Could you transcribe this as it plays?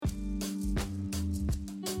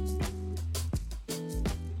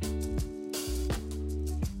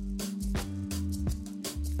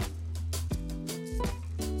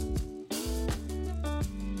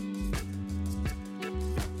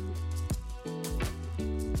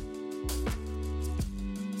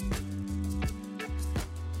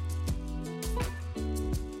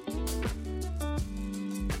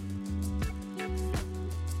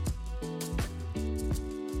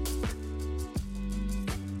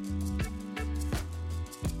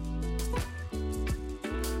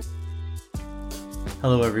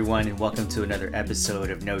Hello, everyone, and welcome to another episode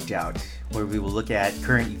of No Doubt, where we will look at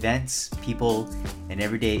current events, people, and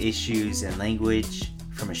everyday issues and language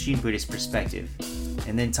from a Shin Buddhist perspective,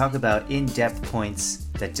 and then talk about in-depth points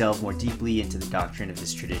that delve more deeply into the doctrine of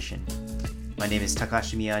this tradition. My name is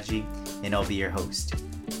Takashi Miyaji, and I'll be your host.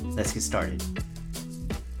 Let's get started.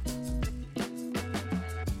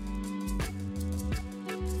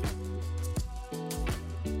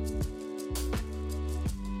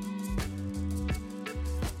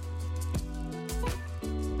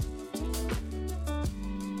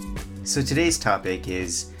 So today's topic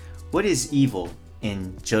is, what is evil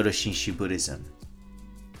in Jodo Shinshu Buddhism?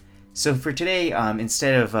 So for today,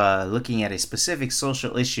 instead of looking at a specific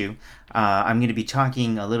social issue, I'm going to be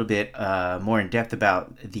talking a little bit more in depth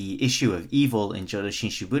about the issue of evil in Jodo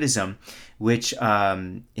Shinshu Buddhism, which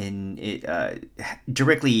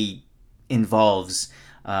directly involves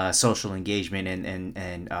social engagement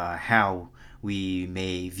and how we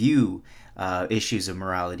may view issues of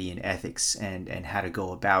morality and ethics and how to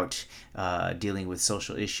go about dealing with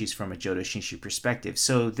social issues from a Jodo Shinshu perspective.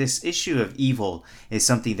 So this issue of evil is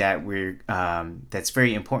something that that's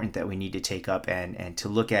very important that we need to take up and to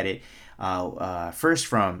look at it first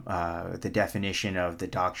from the definition of the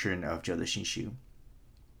doctrine of Jodo Shinshu.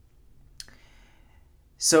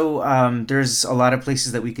 So there's a lot of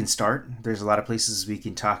places that we can start. There's a lot of places we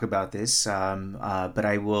can talk about this, but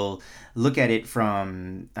I will look at it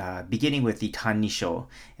from beginning with the Tannisho.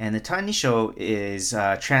 And the Tannisho is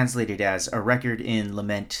translated as a record in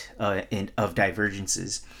lament of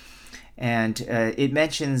divergences. And it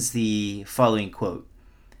mentions the following quote,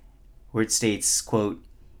 where it states, quote,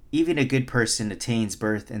 "Even a good person attains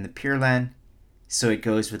birth in the Pure Land, so it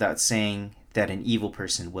goes without saying that an evil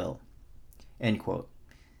person will," end quote.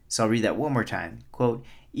 So I'll read that one more time. Quote,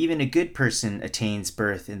 "Even a good person attains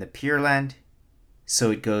birth in the Pure Land,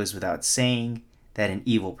 so it goes without saying that an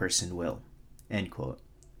evil person will," end quote.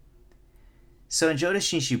 So in Jodo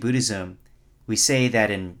Shinshu Buddhism, we say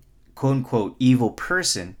that an quote-unquote evil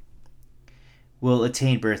person will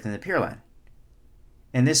attain birth in the Pure Land.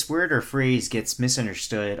 And this word or phrase gets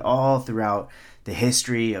misunderstood all throughout the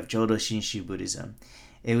history of Jodo Shinshu Buddhism.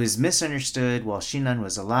 It was misunderstood while Shinran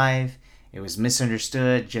was alive. It was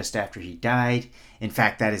misunderstood just after he died. In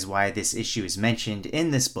fact, that is why this issue is mentioned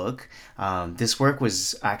in this book. This work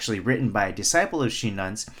was actually written by a disciple of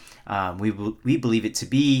Shinran's. We believe it to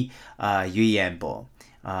be Yu Yanbo,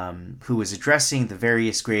 who was addressing the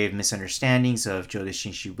various grave misunderstandings of Jodo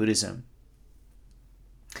Shinshu Buddhism.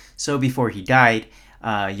 So before he died,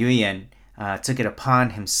 Yu Yan took it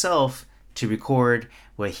upon himself to record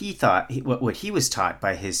what he was taught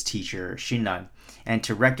by his teacher Shinran, and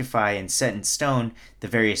to rectify and set in stone the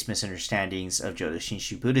various misunderstandings of Jodo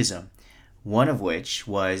Shinshu Buddhism, one of which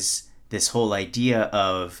was this whole idea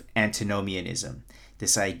of antinomianism,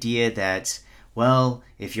 this idea that, well,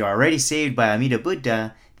 if you're already saved by Amida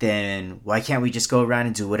Buddha, then why can't we just go around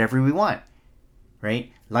and do whatever we want,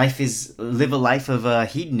 right? Live a life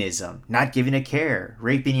of hedonism, not giving a care,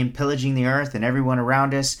 raping and pillaging the earth and everyone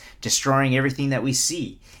around us, destroying everything that we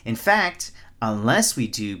see. In fact, unless we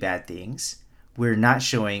do bad things, we're not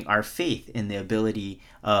showing our faith in the ability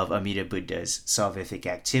of Amida Buddha's salvific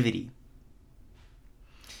activity.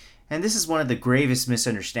 And this is one of the gravest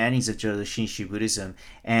misunderstandings of Jodo Shinshu Buddhism,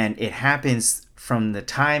 and it happens from the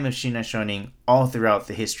time of Shinran Shonin all throughout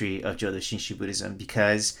the history of Jodo Shinshu Buddhism,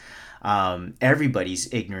 because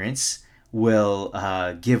everybody's ignorance will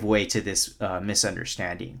give way to this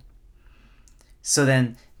misunderstanding. So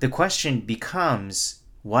then the question becomes,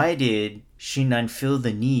 why did Shinran feel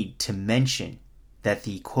the need to mention that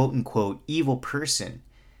the quote-unquote evil person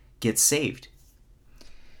gets saved?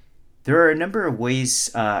 There are a number of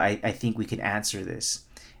ways I think we can answer this.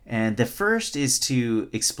 And the first is to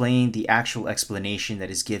explain the actual explanation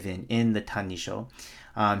that is given in the Tannisho.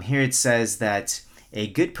 Here it says that a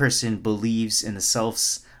good person believes in the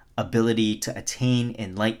self's ability to attain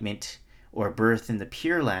enlightenment or birth in the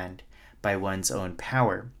Pure Land by one's own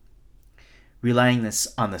power. Relying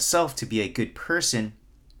on the self to be a good person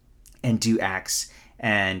and do acts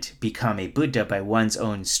and become a Buddha by one's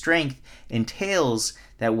own strength entails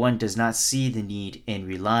that one does not see the need in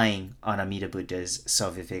relying on Amida Buddha's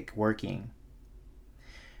salvific working.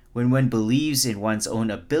 When one believes in one's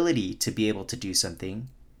own ability to be able to do something,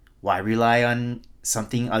 why rely on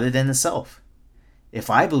something other than the self?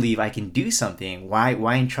 If I believe I can do something, why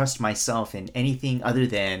entrust myself in anything other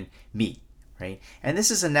than me? Right? And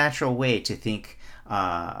this is a natural way to think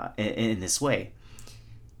in this way.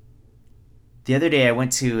 The other day I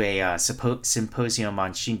went to a symposium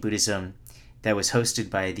on Shin Buddhism that was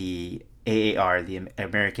hosted by the AAR, the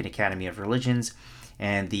American Academy of Religions,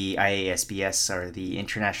 and the IASBS, or the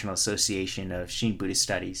International Association of Shin Buddhist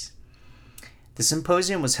Studies. The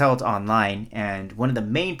symposium was held online, and one of the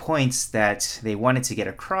main points that they wanted to get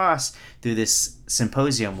across through this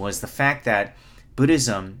symposium was the fact that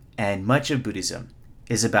Buddhism, and much of Buddhism,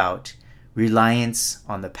 is about reliance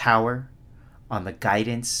on the power, on the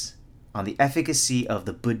guidance, on the efficacy of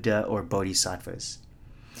the Buddha or Bodhisattvas.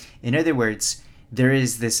 In other words, there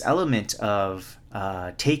is this element of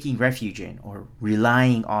taking refuge in or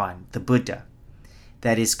relying on the Buddha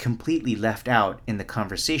that is completely left out in the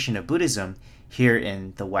conversation of Buddhism here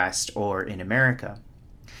in the West or in America.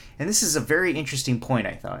 And this is a very interesting point,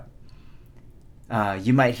 I thought.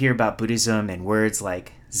 You might hear about Buddhism in words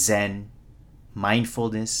like Zen,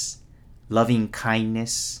 mindfulness, loving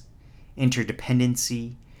kindness,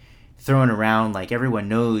 interdependency, thrown around like everyone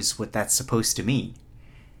knows what that's supposed to mean.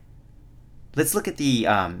 Let's look at the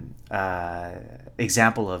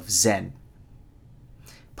example of Zen.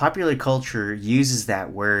 Popular culture uses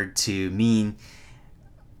that word to mean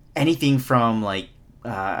anything from like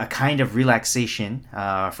a kind of relaxation,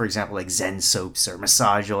 for example, like Zen soaps or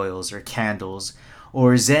massage oils or candles,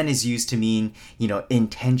 or Zen is used to mean,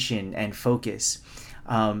 intention and focus,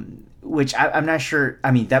 which I'm not sure.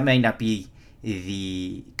 I mean, that may not be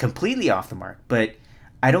the completely off the mark, but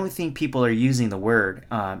I don't think people are using the word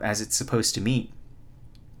as it's supposed to mean.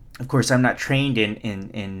 Of course, I'm not trained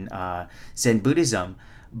in Zen Buddhism,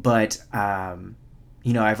 but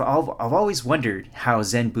I've always wondered how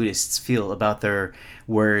Zen Buddhists feel about their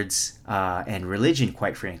words and religion,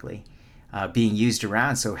 quite frankly, being used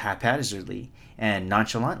around so haphazardly and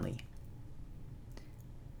nonchalantly.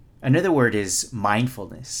 Another word is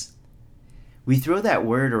mindfulness. We throw that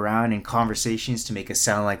word around in conversations to make us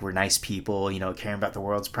sound like we're nice people, caring about the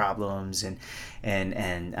world's problems, and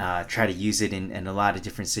try to use it in a lot of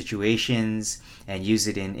different situations and use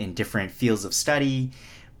it in different fields of study.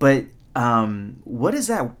 But what does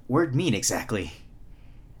that word mean exactly?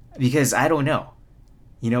 Because I don't know.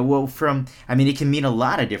 It can mean a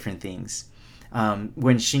lot of different things.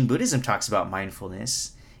 When Shin Buddhism talks about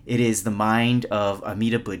mindfulness, it is the mind of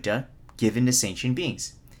Amida Buddha given to sentient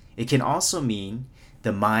beings. It can also mean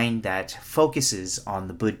the mind that focuses on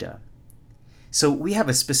the Buddha. So we have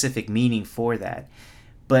a specific meaning for that.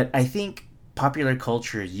 But I think popular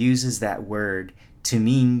culture uses that word to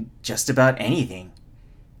mean just about anything,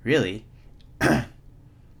 really.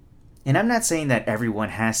 And I'm not saying that everyone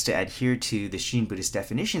has to adhere to the Shin Buddhist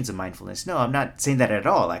definitions of mindfulness. No, I'm not saying that at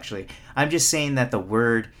all, actually. I'm just saying that the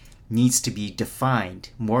word needs to be defined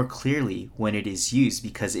more clearly when it is used,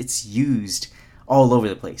 because it's used all over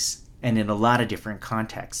the place and in a lot of different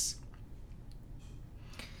contexts.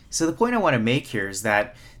 So the point I want to make here is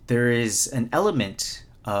that there is an element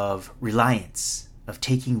of reliance, of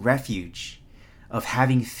taking refuge, of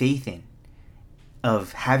having faith in,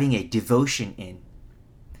 of having a devotion in,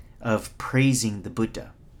 of praising the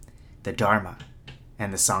Buddha, the Dharma,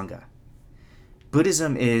 and the Sangha.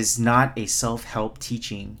 Buddhism is not a self-help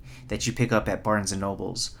teaching that you pick up at Barnes &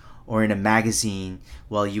 Noble's or in a magazine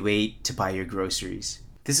while you wait to buy your groceries.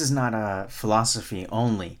 This is not a philosophy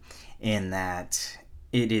only in that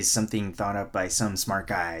it is something thought up by some smart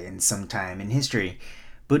guy in some time in history.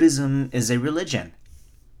 Buddhism is a religion.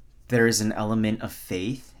 There is an element of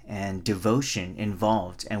faith and devotion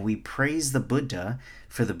involved, and we praise the Buddha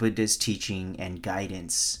for the Buddha's teaching and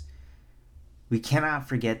guidance. We cannot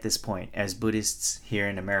forget this point as Buddhists here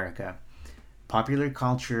in America. Popular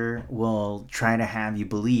culture will try to have you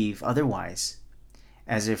believe otherwise,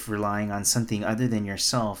 as if relying on something other than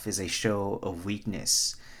yourself is a show of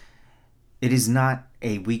weakness. It is not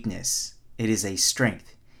a weakness. It is a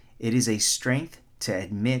strength. It is a strength to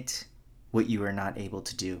admit what you are not able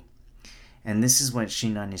to do. And this is what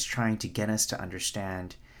Shinran is trying to get us to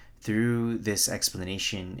understand through this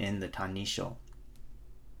explanation in the Tannisho.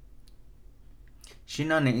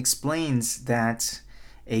 Shinran explains that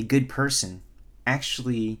a good person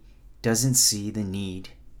actually doesn't see the need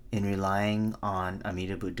in relying on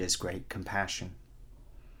Amida Buddha's great compassion.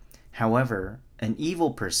 However, an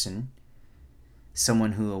evil person,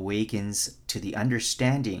 someone who awakens to the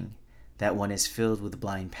understanding that one is filled with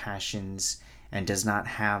blind passions and does not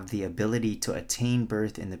have the ability to attain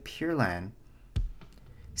birth in the Pure Land,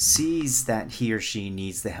 sees that he or she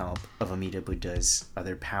needs the help of Amida Buddha's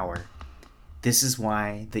other power. This is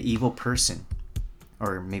why the evil person,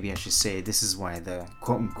 or maybe I should say, this is why the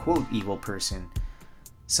quote-unquote evil person,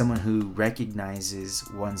 someone who recognizes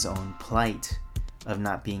one's own plight of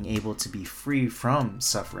not being able to be free from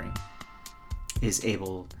suffering, is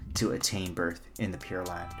able to attain birth in the Pure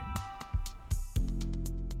Land.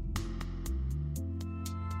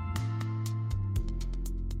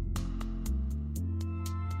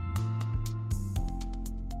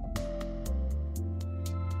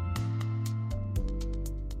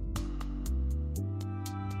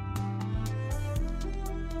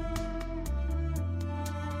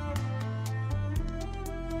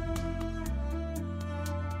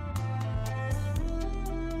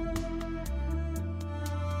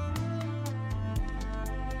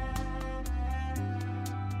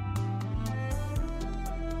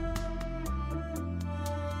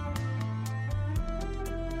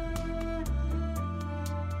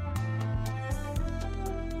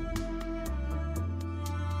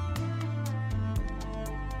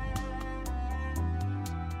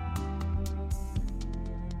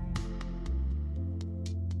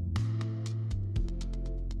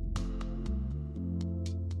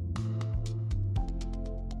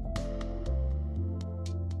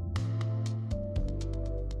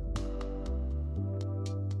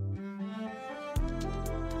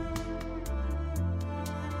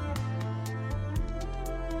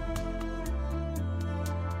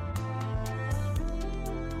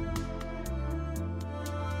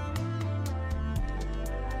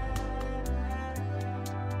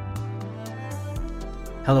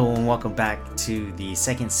 Hello and welcome back to the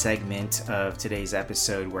second segment of today's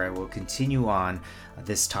episode where I will continue on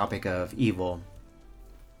this topic of evil.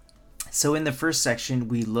 So in the first section,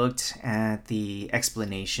 we looked at the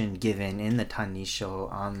explanation given in the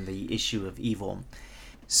Tannisho on the issue of evil.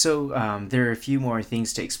 So there are a few more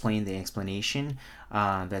things to explain the explanation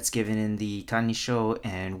that's given in the Tannisho,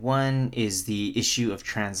 and one is the issue of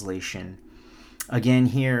translation. Again,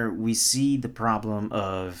 here we see the problem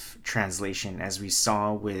of translation, as we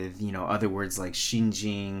saw with other words like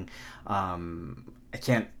shinjing. I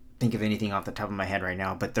can't think of anything off the top of my head right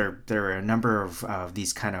now, but there are a number of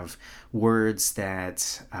these kind of words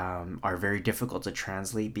that are very difficult to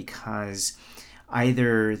translate because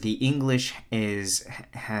either the English is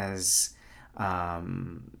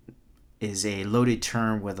a loaded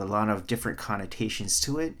term with a lot of different connotations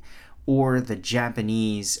to it, or the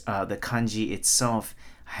Japanese, the kanji itself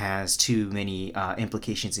has too many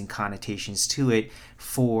implications and connotations to it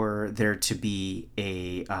for there to be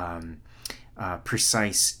a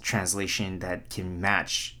precise translation that can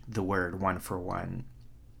match the word one for one.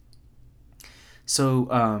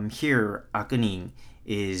 So here, akunin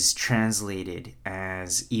is translated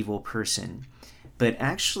as evil person. But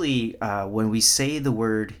actually, when we say the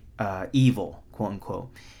word evil, quote unquote,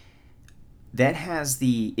 that has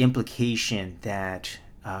the implication that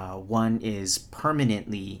one is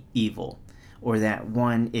permanently evil or that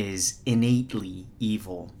one is innately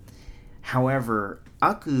evil. However,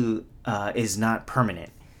 aku is not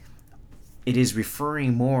permanent. It is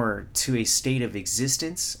referring more to a state of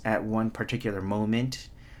existence at one particular moment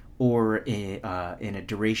or in a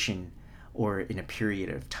duration or in a period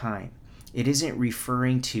of time. It isn't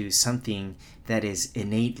referring to something that is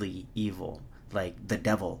innately evil, like the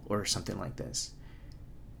devil or something like this.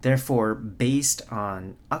 Therefore, based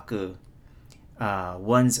on aku,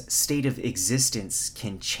 one's state of existence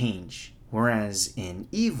can change, whereas in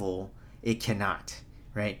evil, it cannot,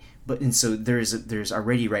 right? And so there's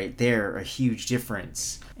already right there a huge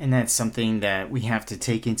difference, and that's something that we have to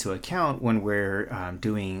take into account when we're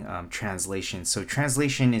doing translation. So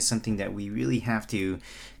translation is something that we really have to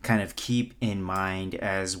kind of keep in mind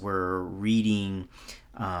as we're reading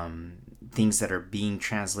things that are being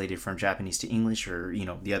translated from Japanese to English, or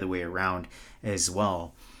the other way around as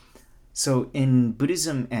well. So in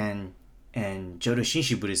Buddhism and Jodo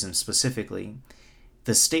Shinshu Buddhism specifically,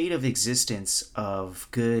 the state of existence of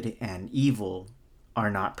good and evil are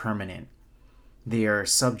not permanent. They are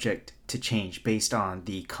subject to change based on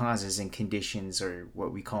the causes and conditions, or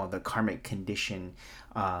what we call the karmic condition,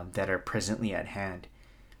 that are presently at hand.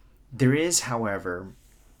 There is, however,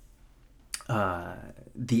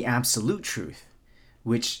 the absolute truth,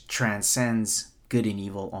 which transcends good and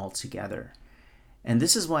evil altogether. And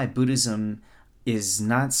this is why Buddhism is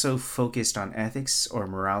not so focused on ethics or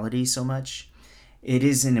morality so much. It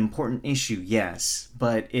is an important issue, yes,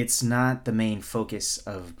 but it's not the main focus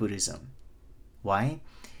of Buddhism. Why?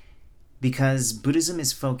 Because Buddhism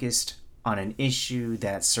is focused on an issue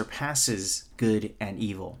that surpasses good and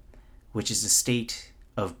evil, which is the state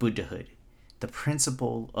of Buddhahood, the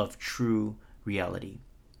principle of true reality.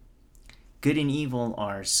 Good and evil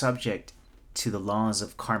are subject to the laws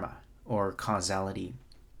of karma, or causality.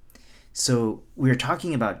 So we're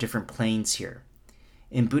talking about different planes here.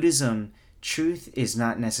 In Buddhism, truth is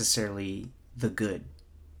not necessarily the good.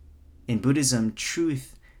 In Buddhism,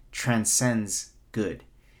 truth transcends good.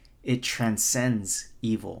 It transcends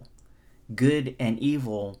evil. Good and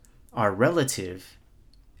evil are relative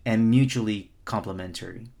and mutually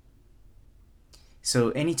complementary. So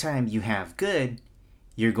anytime you have good,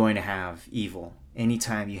 you're going to have evil.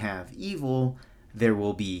 Anytime you have evil, there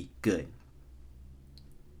will be good.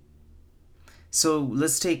 So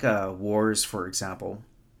let's take wars, for example.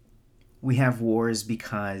 We have wars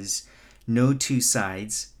because no two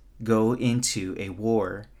sides go into a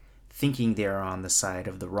war thinking they are on the side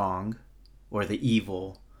of the wrong or the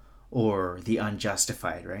evil or the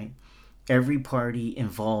unjustified, right? Every party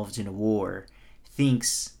involved in a war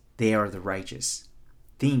thinks they are the righteous,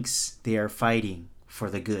 thinks they are fighting for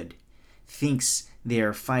the good, thinks they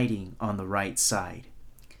are fighting on the right side.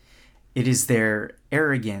 It is their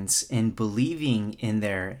arrogance in believing in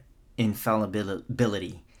their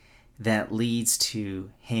infallibility that leads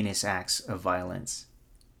to heinous acts of violence.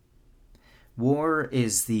 War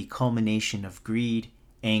is the culmination of greed,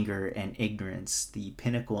 anger, and ignorance, the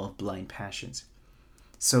pinnacle of blind passions.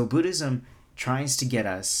 So Buddhism tries to get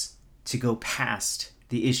us to go past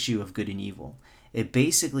the issue of good and evil. It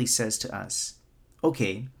basically says to us,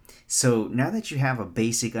 okay, so now that you have a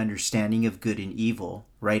basic understanding of good and evil,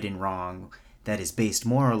 right and wrong, that is based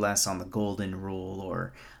more or less on the golden rule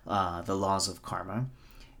or the laws of karma,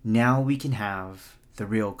 now we can have the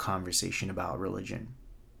real conversation about religion.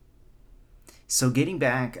 So getting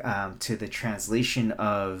back to the translation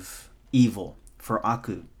of evil for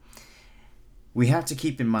aku, we have to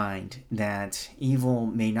keep in mind that evil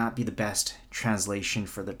may not be the best translation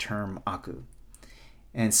for the term aku.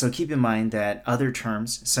 And so keep in mind that other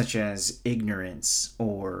terms such as ignorance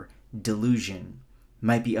or delusion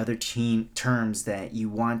might be other terms that you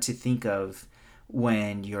want to think of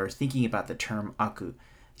when you're thinking about the term aku.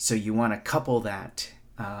 So you want to couple that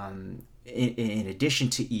in addition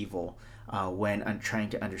to evil when I'm trying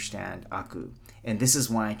to understand aku. And this is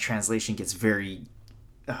why translation gets very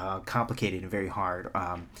complicated and very hard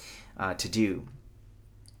to do.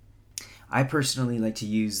 I personally like to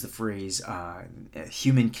use the phrase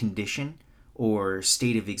human condition or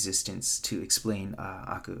state of existence to explain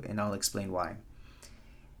aku, and I'll explain why.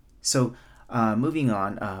 So, moving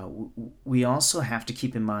on, we also have to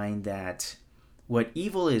keep in mind that what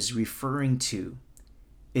evil is referring to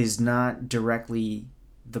is not directly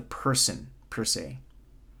the person per se.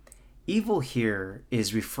 Evil here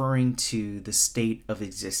is referring to the state of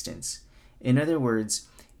existence. In other words,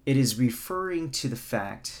 it is referring to the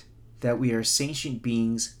fact that we are sentient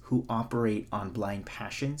beings who operate on blind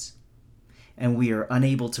passions, and we are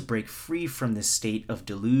unable to break free from this state of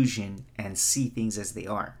delusion and see things as they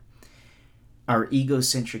are. Our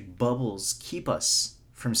egocentric bubbles keep us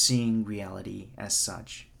from seeing reality as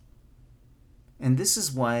such. And this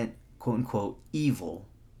is what, quote unquote, evil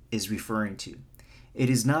is referring to. It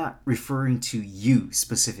is not referring to you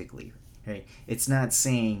specifically, right? It's not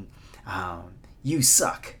saying, you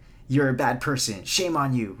suck, you're a bad person, shame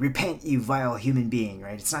on you, repent, you vile human being,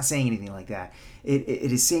 right? It's not saying anything like that. It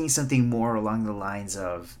is saying something more along the lines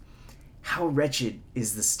of, how wretched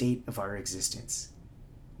is the state of our existence?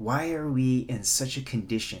 Why are we in such a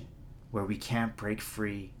condition where we can't break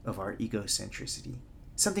free of our egocentricity?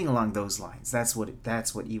 Something along those lines. That's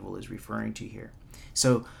what evil is referring to here.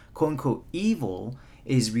 So, quote unquote, evil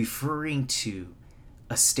is referring to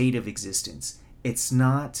a state of existence. It's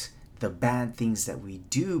not the bad things that we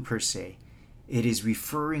do per se. It is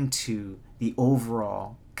referring to the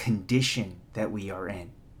overall condition that we are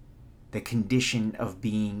in. The condition of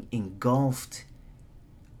being engulfed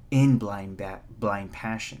in blind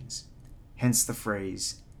passions. Hence the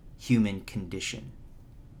phrase, human condition.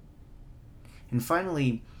 And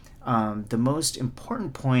finally, the most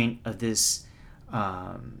important point of this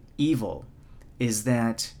evil is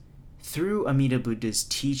that through Amida Buddha's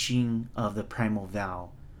teaching of the primal vow,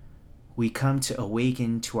 we come to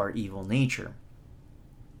awaken to our evil nature.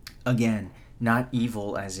 Again, not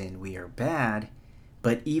evil as in we are bad,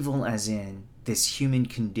 but evil as in this human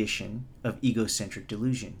condition of egocentric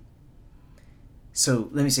delusion. So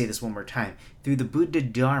let me say this one more time. Through the Buddha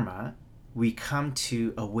Dharma, we come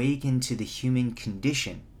to awaken to the human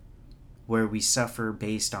condition where we suffer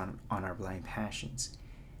based on our blind passions.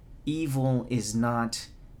 Evil is not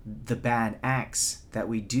the bad acts that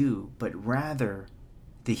we do, but rather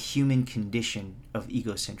the human condition of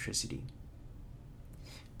egocentricity.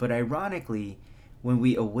 But ironically, when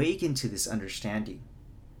we awaken to this understanding,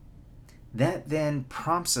 that then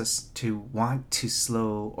prompts us to want to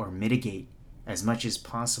slow or mitigate as much as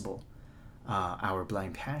possible our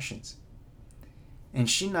blind passions. And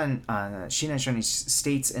Shinran Shonin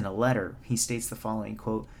states in a letter, he states the following,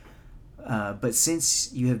 quote, but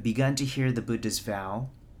since you have begun to hear the Buddha's vow,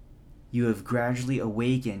 you have gradually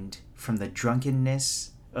awakened from the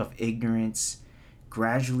drunkenness of ignorance,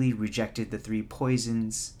 gradually rejected the three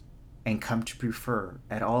poisons, and come to prefer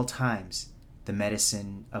at all times the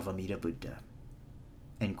medicine of Amida Buddha.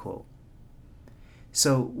 End quote.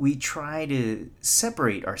 So we try to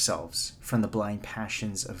separate ourselves from the blind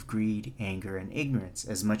passions of greed, anger, and ignorance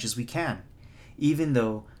as much as we can, even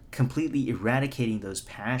though completely eradicating those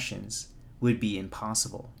passions would be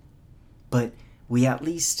impossible. But we at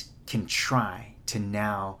least can try to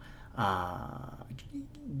now,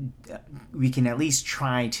 we can at least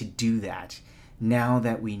try to do that now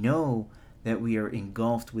that we know that we are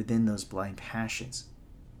engulfed within those blind passions.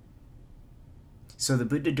 So the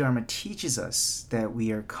Buddha Dharma teaches us that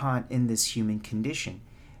we are caught in this human condition,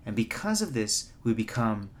 and because of this, we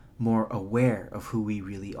become more aware of who we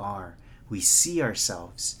really are. We see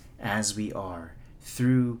ourselves as we are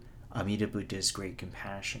through Amida Buddha's great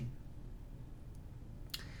compassion.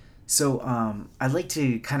 So I'd like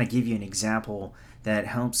to kind of give you an example that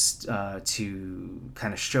helps to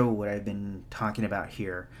kind of show what I've been talking about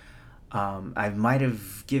here. I might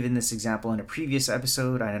have given this example in a previous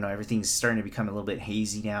episode. I don't know, everything's starting to become a little bit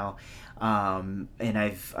hazy now. And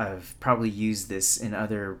I've probably used this in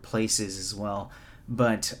other places as well.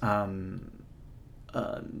 But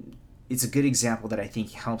it's a good example that I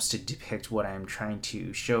think helps to depict what I'm trying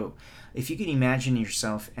to show. If you can imagine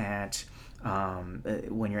yourself at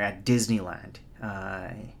when you're at Disneyland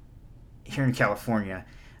here in California.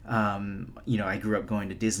 I grew up going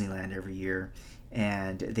to Disneyland every year,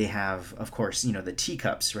 and they have, of course, the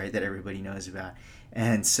teacups, right, that everybody knows about.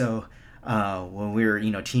 And so when we were,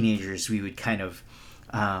 teenagers, we would kind of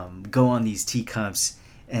go on these teacups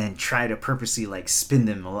and try to purposely like spin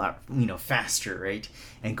them a lot, faster, right,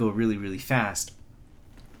 and go really, really fast.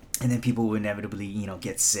 And then people would inevitably,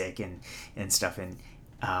 get sick and stuff,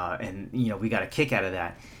 and we got a kick out of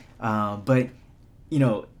that. But you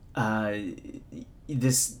know,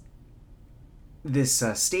 this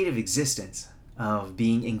state of existence of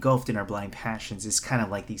being engulfed in our blind passions is kind of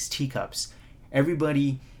like these teacups.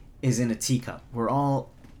 Everybody is in a teacup. We're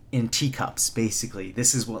all in teacups, basically.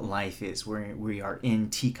 This is what life is. We are in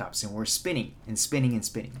teacups, and we're spinning and spinning and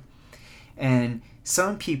spinning. And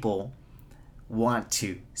some people want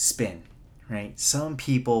to spin, right? Some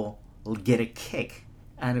people will get a kick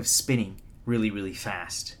out of spinning really, really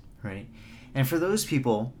fast, right? And for those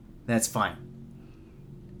people, that's fine.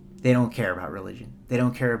 They don't care about religion. They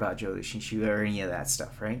don't care about Jodo Shinshu or any of that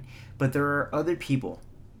stuff, right? But there are other people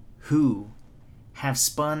who have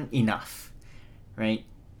spun enough, right?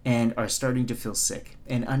 And are starting to feel sick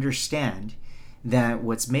and understand that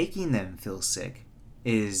what's making them feel sick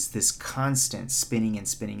is this constant spinning and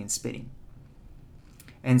spinning and spinning.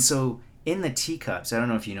 And so in the teacups, I don't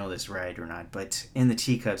know if you know this right or not, but in the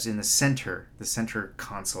teacups, in the center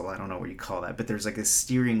console, I don't know what you call that, but there's like a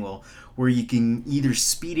steering wheel where you can either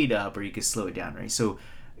speed it up or you can slow it down, right? So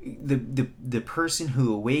the person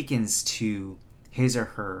who awakens to his or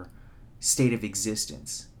her state of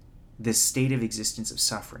existence, this state of existence of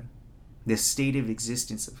suffering, this state of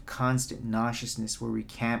existence of constant nauseousness where we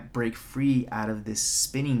can't break free out of this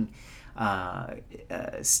spinning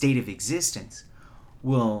state of existence,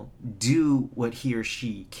 will do what he or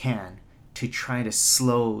she can to try to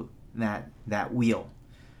slow that wheel,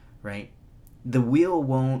 right?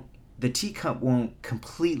 The teacup won't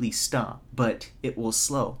completely stop, but it will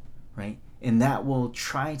slow, right? And that will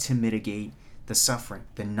try to mitigate the suffering,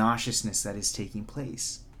 the nauseousness that is taking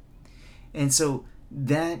place. And so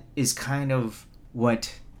that is kind of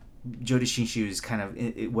what Jodo Shinshu is kind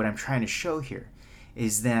of what I'm trying to show here,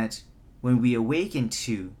 is that when we awaken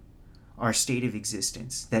to our state of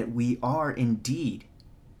existence, that we are indeed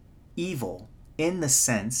evil in the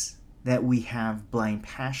sense that we have blind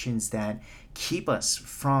passions that keep us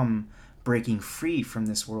from breaking free from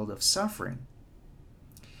this world of suffering.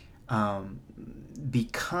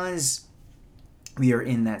 Because we are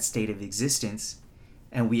in that state of existence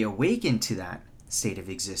and we awaken to that state of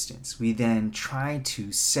existence, we then try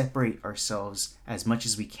to separate ourselves as much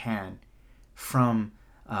as we can from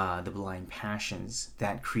the blind passions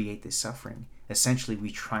that create this suffering. Essentially, we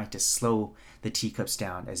try to slow the teacups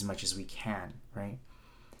down as much as we can, right?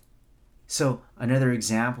 So another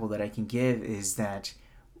example that I can give is that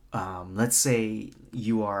let's say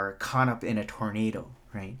you are caught up in a tornado,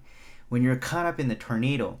 right? When you're caught up in the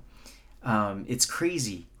tornado, it's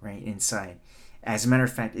crazy, right, inside. As a matter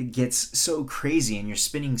of fact, it gets so crazy and you're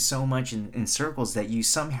spinning so much in circles that you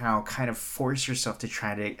somehow kind of force yourself to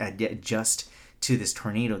try to adjust to this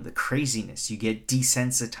tornado, the craziness. You get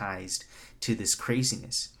desensitized to this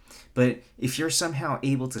craziness. But if you're somehow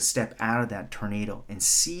able to step out of that tornado and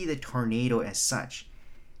see the tornado as such,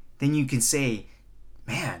 then you can say,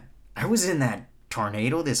 man, I was in that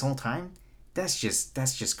tornado this whole time. That's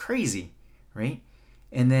just crazy, right?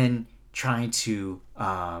 And then trying to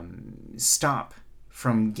stop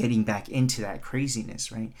from getting back into that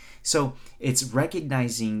craziness, right? So it's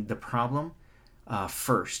recognizing the problem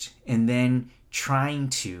first, and then trying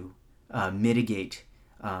to mitigate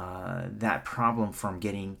that problem from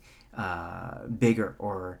getting bigger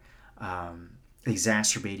or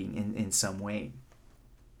exacerbating in some way,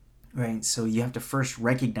 right? So you have to first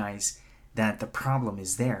recognize that the problem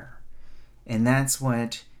is there. And that's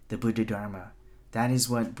what the Buddha Dharma, that is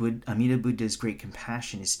what Amida Buddha's great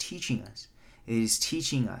compassion is teaching us. It is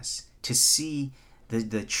teaching us to see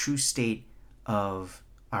the true state of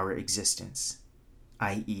our existence,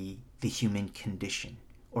 i.e. the human condition,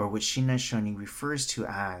 or what Shinran Shonin refers to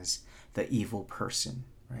as the evil person,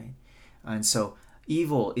 right? And so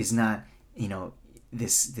evil is not,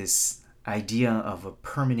 this idea of a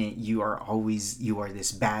permanent, you are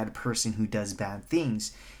this bad person who does bad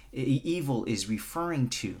things. Evil is referring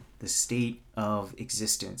to the state of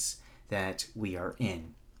existence that we are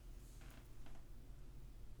in.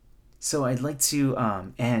 So I'd like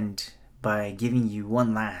to end by giving you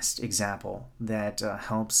one last example that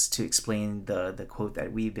helps to explain the quote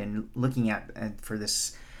that we've been looking at for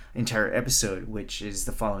this entire episode, which is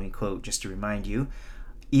the following quote, just to remind you: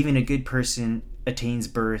 even a good person attains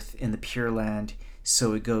birth in the Pure Land,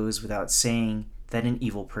 so it goes without saying that an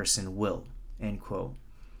evil person will, end quote.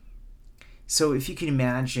 So if you can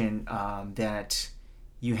imagine that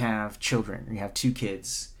you have children, you have two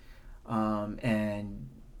kids, and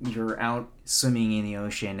you're out swimming in the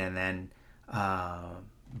ocean, and then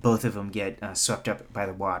both of them get swept up by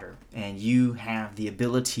the water, and you have the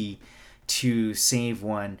ability to save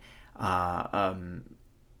one or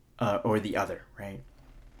the other, right?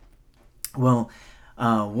 Well,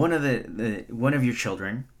 one of your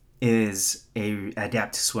children is a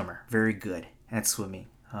adept swimmer, very good at swimming,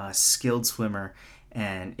 skilled swimmer,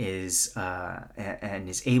 and is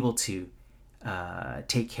able to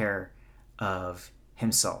take care of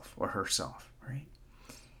himself or herself, right?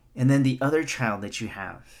 And then the other child that you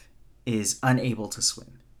have is unable to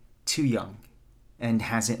swim, too young, and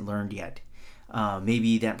hasn't learned yet.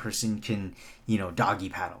 Maybe that person can, doggy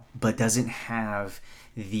paddle, but doesn't have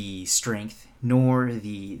the strength nor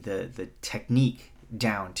the technique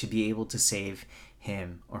down to be able to save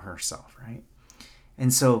him or herself, right?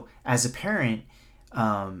 And so, as a parent,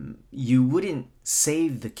 you wouldn't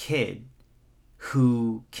save the kid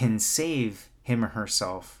who can save him or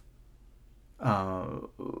herself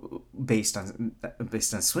based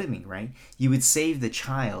on swimming, right? You would save the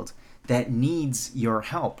child that needs your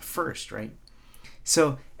help first, right?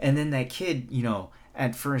 So, and then that kid,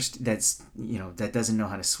 at first that doesn't know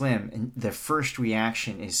how to swim, and the first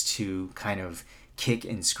reaction is to kind of kick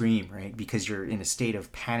and scream, right? Because you're in a state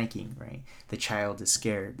of panicking, right? The child is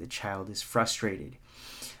scared, the child is frustrated.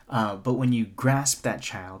 But when you grasp that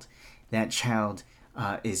child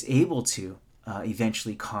is able to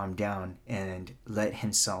eventually calm down and let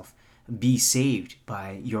himself be saved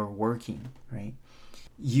by your working, right?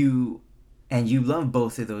 You love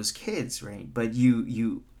both of those kids, right? But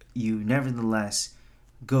you nevertheless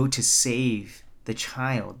go to save the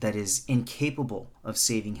child that is incapable of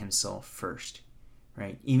saving himself first,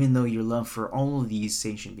 right? Even though your love for all of these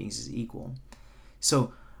sentient beings is equal.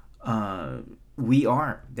 So we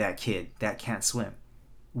are that kid that can't swim.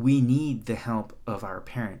 We need the help of our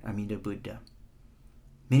parent, Amida Buddha.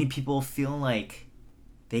 Many people feel like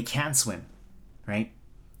they can't swim, right?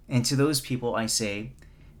 And to those people, I say,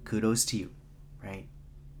 kudos to you, right?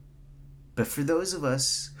 But for those of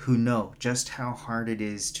us who know just how hard it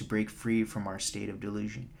is to break free from our state of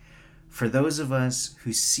delusion, for those of us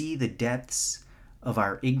who see the depths of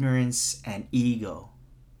our ignorance and ego,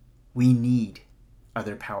 we need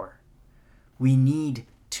other power. We need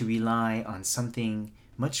to rely on something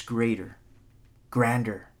much greater,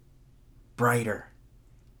 grander, brighter,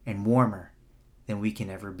 and warmer than we can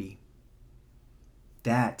ever be.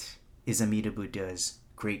 That is Amida Buddha's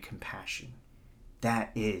great compassion.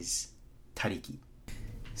 That is Tariki.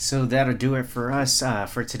 So that'll do it for us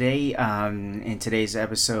for today. In today's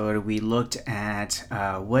episode, we looked at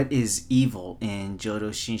what is evil in Jodo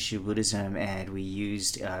Shinshu Buddhism, and we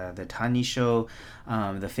used the Tanisho,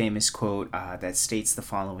 the famous quote that states the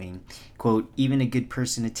following, quote, even a good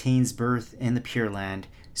person attains birth in the Pure Land,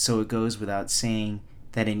 so it goes without saying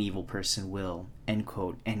that an evil person will, end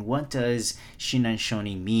quote. And what does Shinran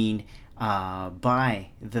Shoni mean by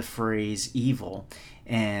the phrase evil?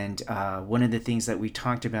 And one of the things that we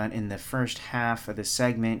talked about in the first half of the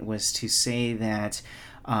segment was to say that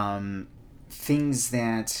things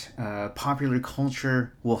that popular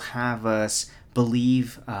culture will have us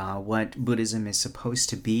believe what Buddhism is supposed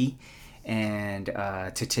to be, and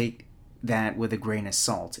to take that with a grain of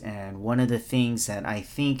salt. And one of the things that I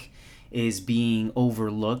think is being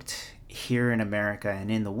overlooked here in America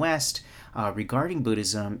and in the West regarding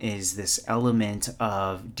Buddhism is this element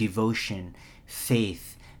of devotion,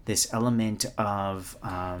 faith, this element of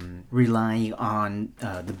relying on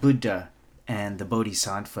the Buddha and the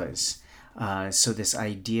Bodhisattvas. So this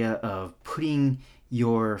idea of putting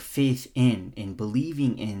your faith in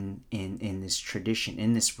believing in this tradition,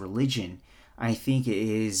 in this religion, I think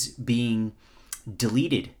is being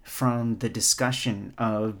deleted from the discussion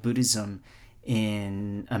of Buddhism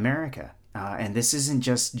in America. And this isn't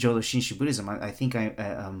just Jodo Shinshu Buddhism. I think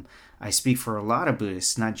I speak for a lot of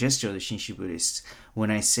Buddhists, not just Jodo Shinshu Buddhists, when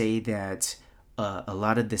I say that a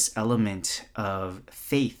lot of this element of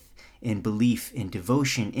faith and belief and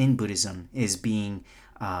devotion in Buddhism is being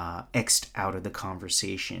X'd out of the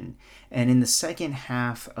conversation. And in the second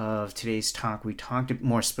half of today's talk, we talked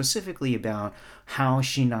more specifically about how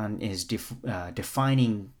Shinran is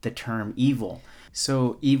defining the term evil.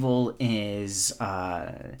 So evil is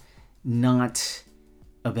not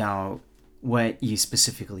about what you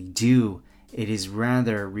specifically do It is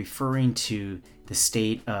rather referring to the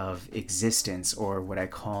state of existence, or what I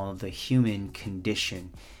call the human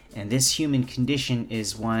condition. And this human condition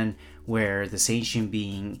is one where the sentient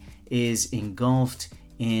being is engulfed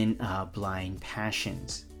in blind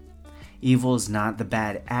passions. Evil is not the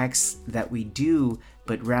bad acts that we do,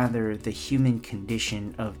 but rather the human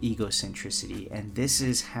condition of egocentricity. And this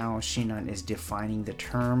is how Shinran is defining the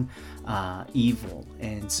term evil.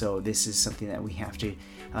 And so this is something that we have to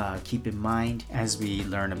keep in mind as we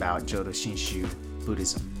learn about Jodo Shinshu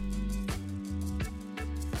Buddhism.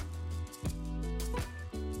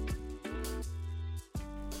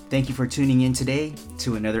 Thank you for tuning in today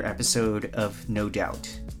to another episode of No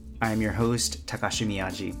Doubt. I am your host, Takashi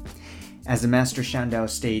Miyaji. As the Master Shandao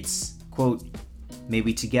states, quote, "May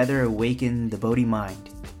we together awaken the Bodhi mind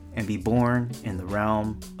and be born in the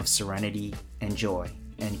realm of serenity and joy,"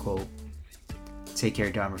 end quote. Take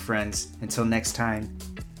care, Dharma friends. Until next time,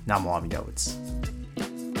 Namo Amida Butsu.